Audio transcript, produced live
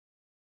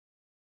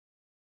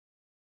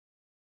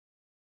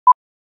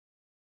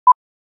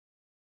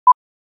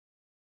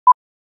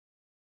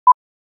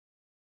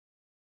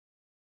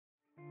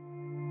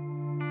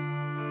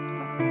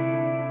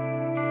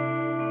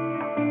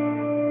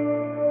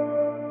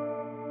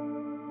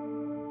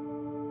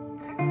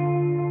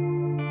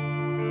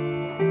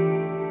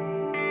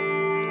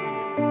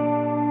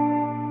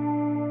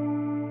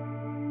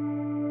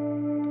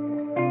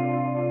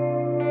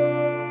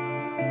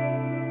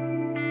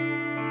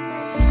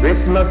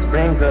Christmas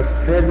brings us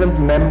pleasant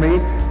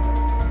memories,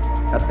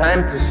 a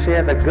time to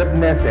share the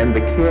goodness and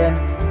the care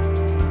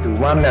to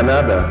one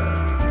another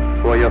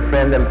for your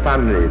friends and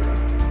families.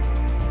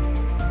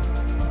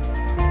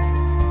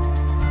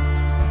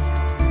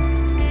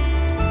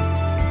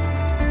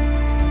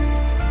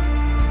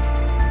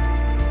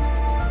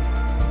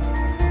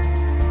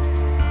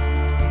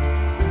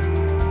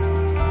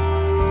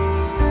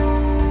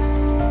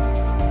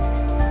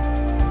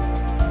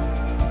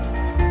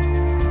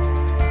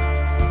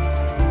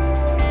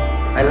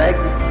 I like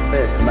to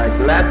express my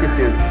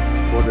gratitude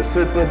for the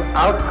superb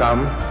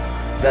outcome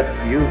that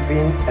you've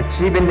been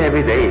achieving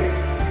every day.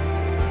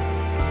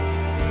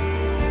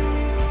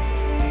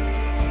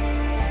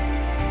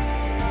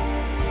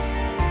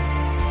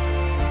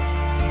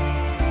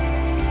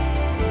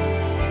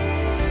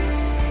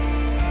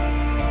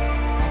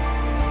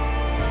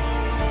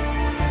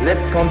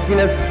 Let's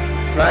continue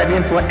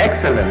striving for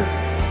excellence.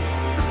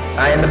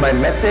 I end my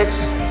message.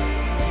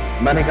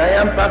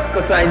 Maligayang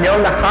Pasko sa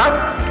inyong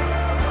lahat.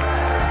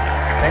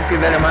 Thank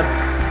you very much.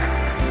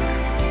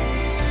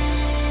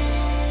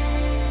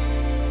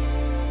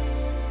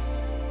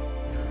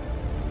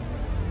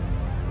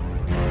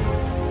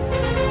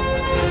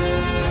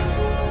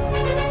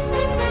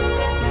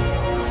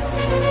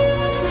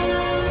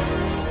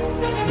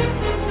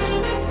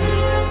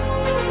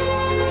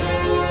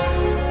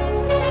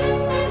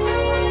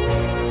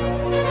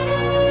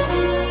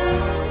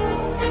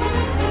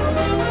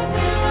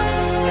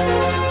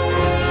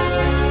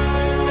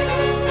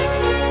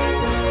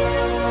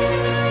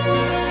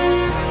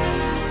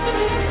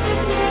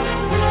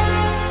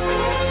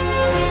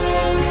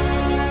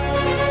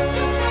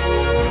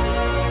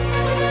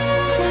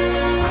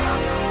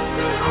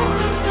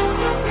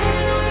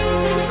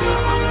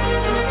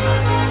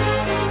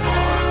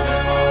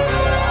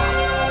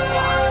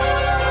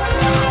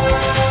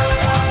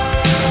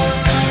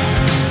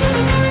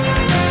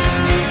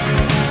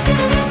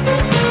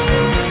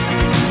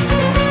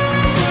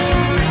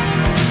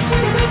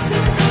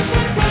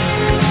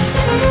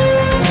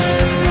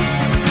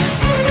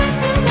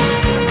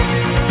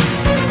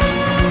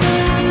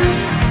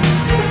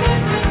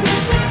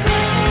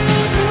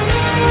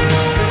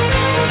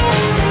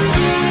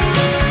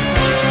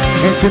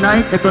 And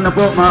tonight, ito na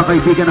po mga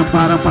kaibigan ang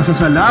parang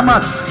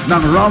pasasalamat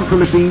ng Rohm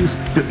Philippines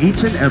to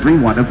each and every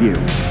one of you.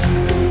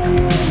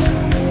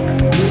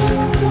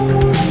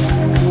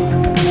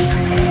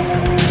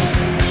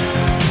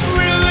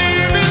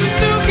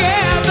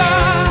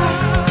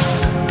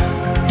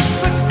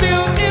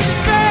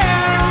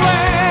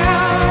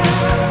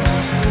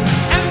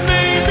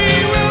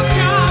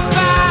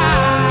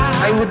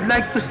 I would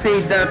like to say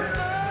that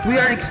we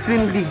are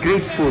extremely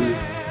grateful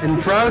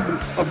and proud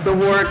of the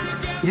work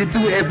you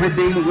do every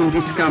day in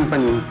this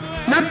company.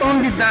 Not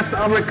only does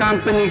our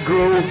company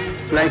grow,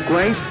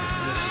 likewise,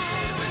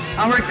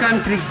 our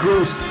country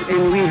grows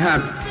and we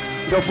have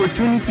the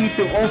opportunity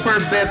to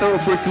offer better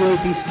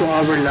opportunities to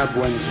our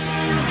loved ones.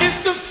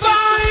 It's the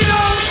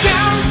final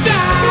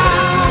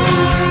countdown.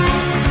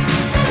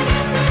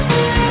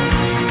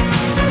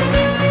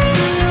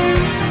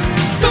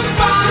 The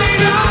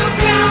final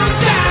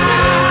countdown.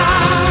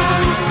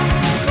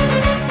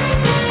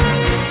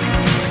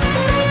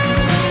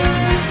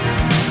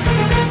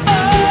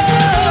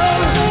 Oh,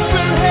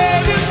 we're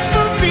headed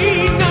for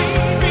Venus,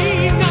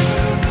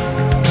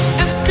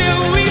 and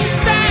still we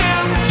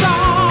stand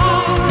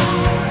tall.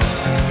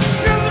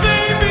 'Cause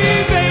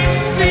maybe they've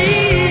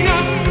seen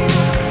us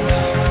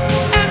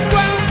and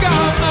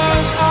welcome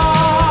us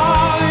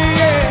all,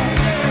 yeah.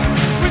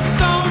 With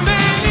so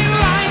many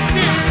light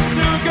years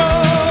to go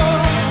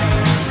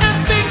and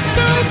things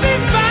to be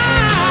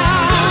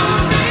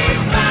found,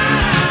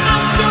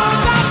 I'm sure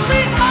that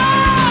we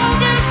all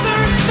miss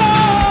her so.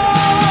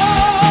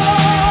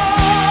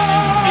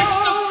 It's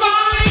the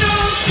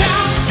final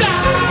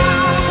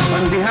countdown.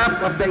 On behalf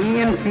of the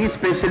EMC,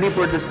 especially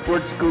for the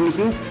sports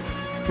committee,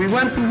 we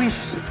want to wish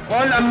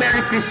all a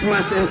Merry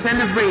Christmas and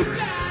celebrate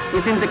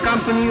within the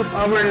company of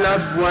our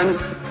loved ones,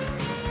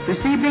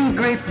 receiving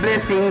great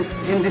blessings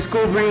and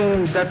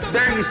discovering that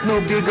there is no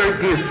bigger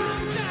gift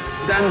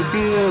than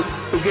being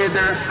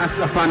together as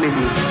a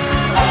family.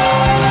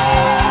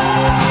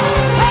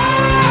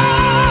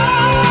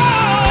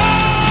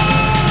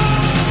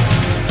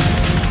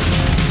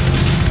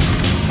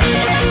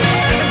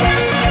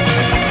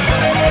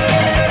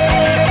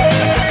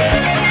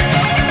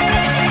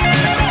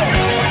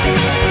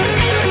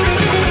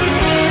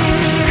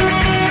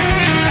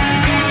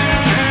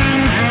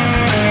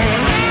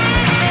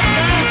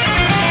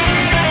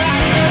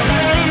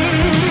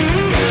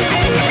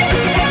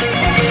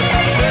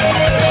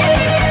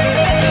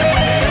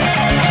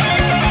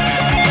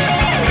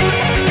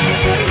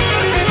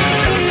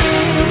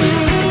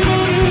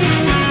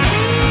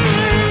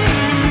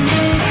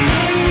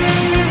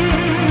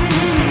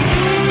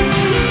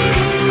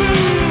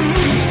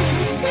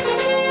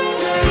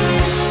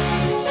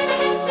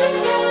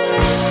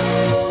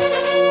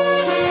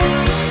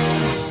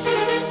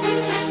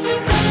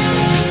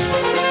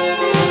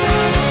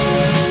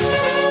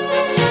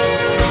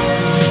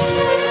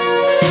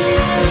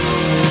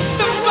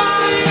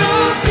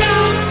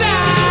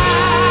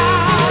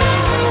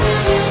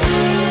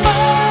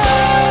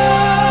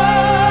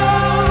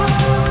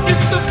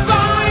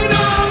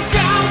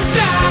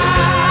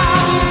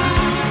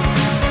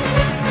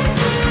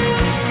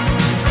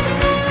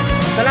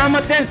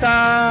 Salamat din sa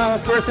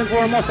first and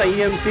foremost sa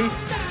EMC.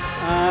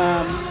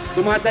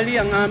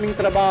 Dumadali ang aming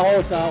trabaho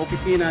sa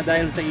opisina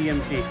dahil sa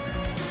EMC.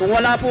 Kung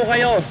wala po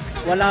kayo,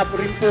 wala po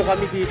rin po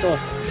kami dito.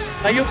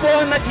 Kayo po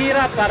ang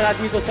naghirap para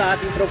dito sa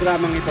ating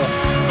programang ito.